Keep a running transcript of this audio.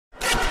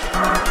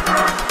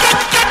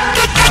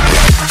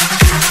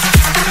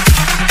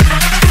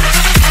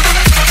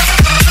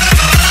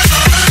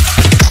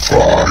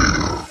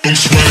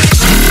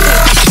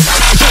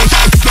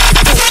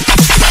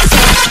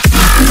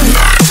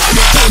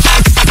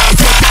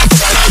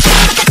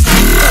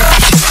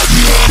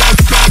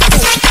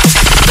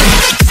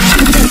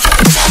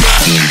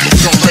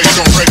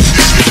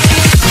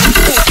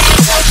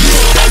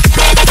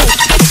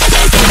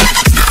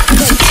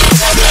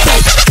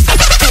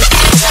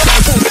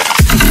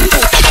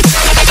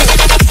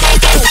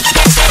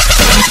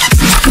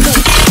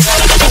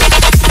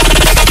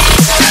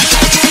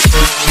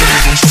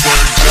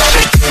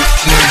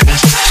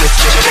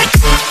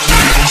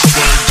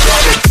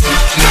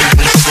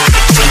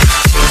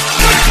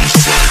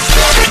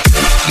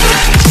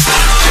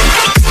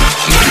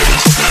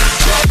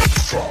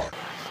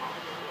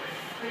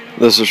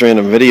This is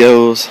random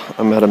videos.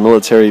 I'm at a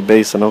military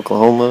base in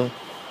Oklahoma.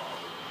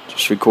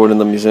 Just recording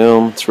the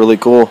museum. It's really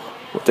cool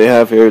what they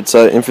have here. It's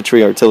an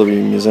infantry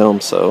artillery museum,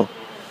 so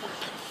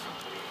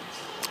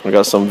I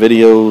got some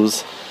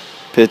videos,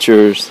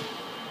 pictures.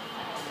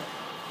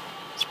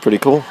 It's pretty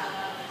cool.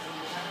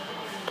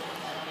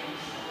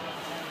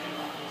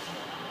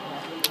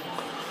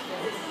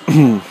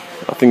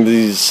 I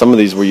think some of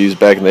these were used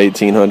back in the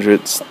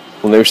 1800s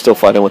when they were still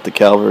fighting with the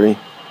cavalry.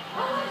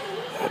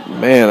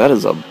 Man, that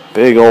is a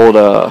big old,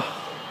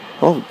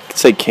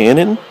 say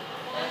cannon?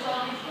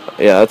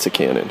 Yeah, that's a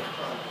cannon.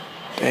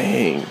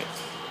 Dang.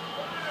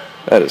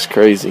 That is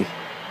crazy.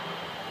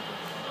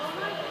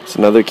 It's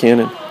another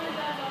cannon.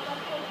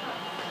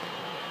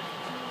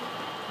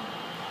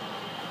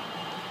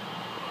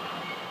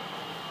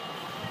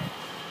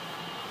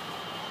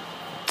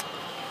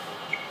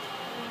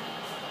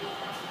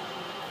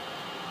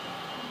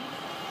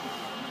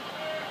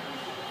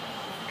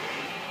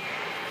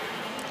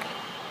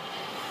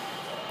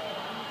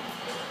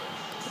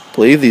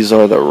 I believe these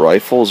are the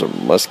rifles or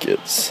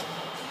muskets.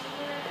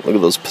 Look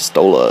at those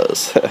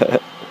pistolas.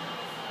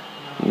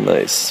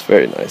 Nice,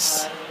 very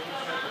nice.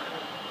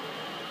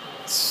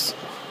 It's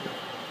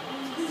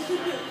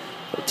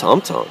a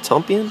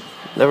Tompion?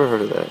 Never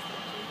heard of that.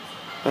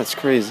 That's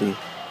crazy.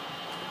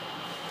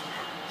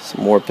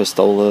 Some more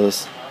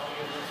pistolas.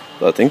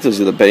 But I think those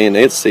are the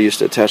bayonets they used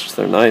to attach to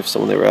their knives, so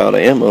when they were out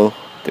of ammo,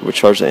 they would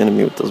charge the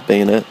enemy with those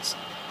bayonets.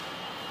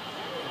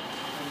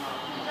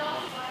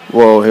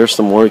 Whoa, here's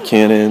some more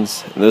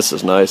cannons. And this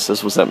is nice.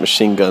 This was that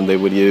machine gun they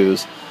would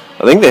use.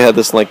 I think they had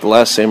this in like The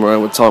Last Samurai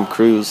with Tom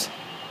Cruise.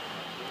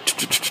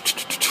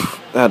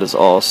 That is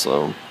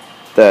awesome.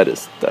 That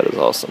is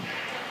awesome.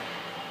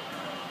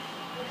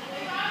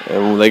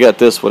 And when they got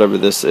this, whatever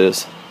this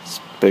is, this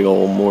big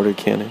old mortar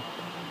cannon.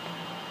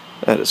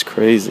 That is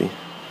crazy.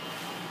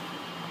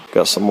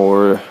 Got some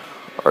more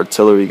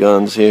artillery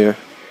guns here.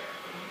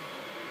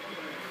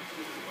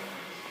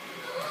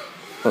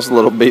 That's a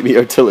little baby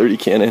artillery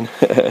cannon.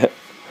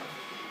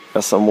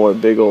 Got some more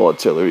big old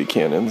artillery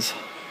cannons.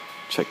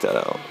 Check that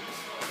out.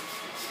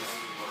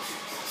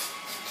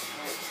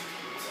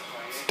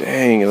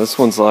 Dang, this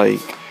one's like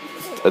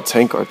a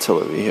tank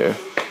artillery here.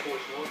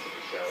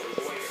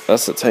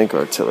 That's the tank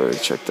artillery.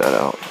 Check that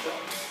out.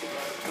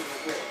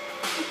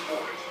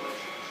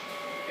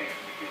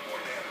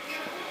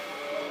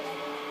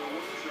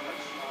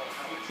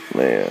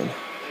 Man,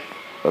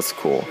 that's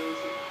cool.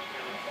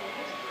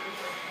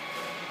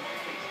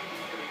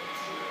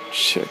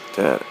 Check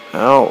that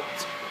out.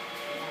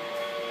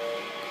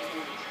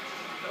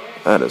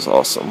 That is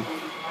awesome.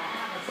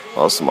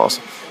 Awesome.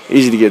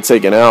 Easy to get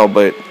taken out,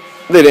 but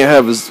they didn't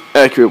have as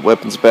accurate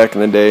weapons back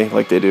in the day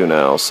like they do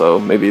now, so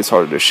maybe it's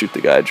harder to shoot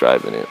the guy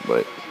driving it,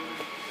 but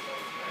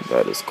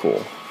that is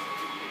cool.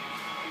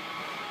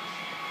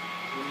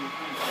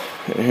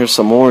 And here's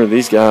some more of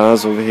these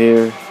guys over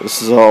here.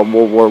 This is all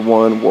World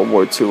War I, World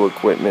War II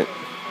equipment.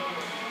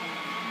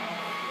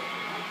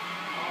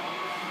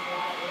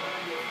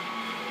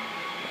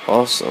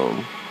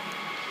 Awesome.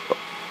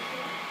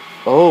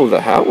 Oh,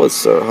 the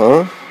howitzer,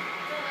 huh?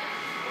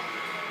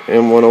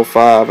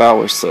 M105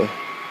 howitzer.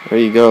 There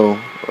you go,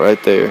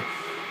 right there.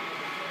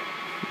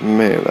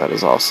 Man, that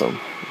is awesome.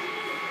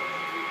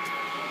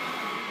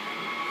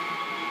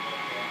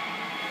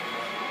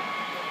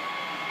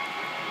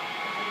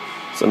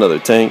 It's another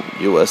tank,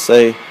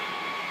 USA.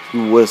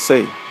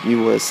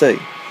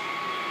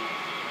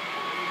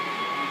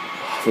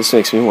 This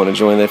makes me want to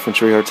join the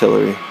infantry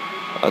artillery.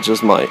 I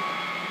just might.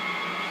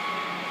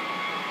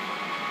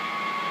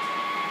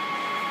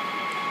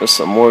 There's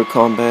some more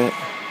combat.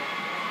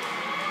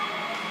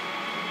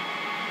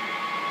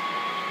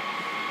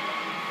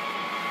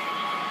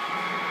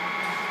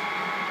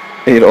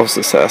 Adolf's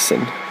assassin.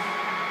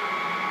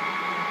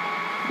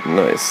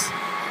 Nice.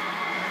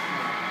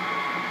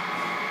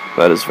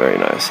 That is very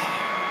nice.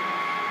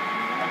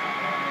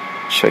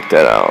 Check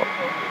that out.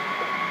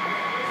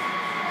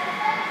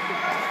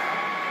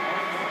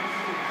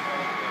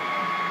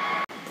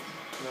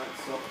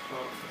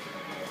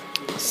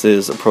 This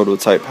is a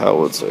prototype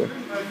howitzer.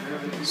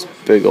 It's a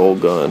big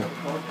old gun.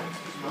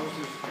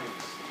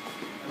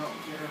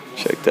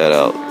 Check that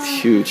out.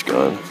 Huge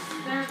gun.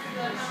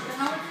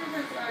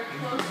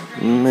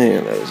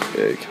 Man, that is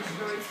big.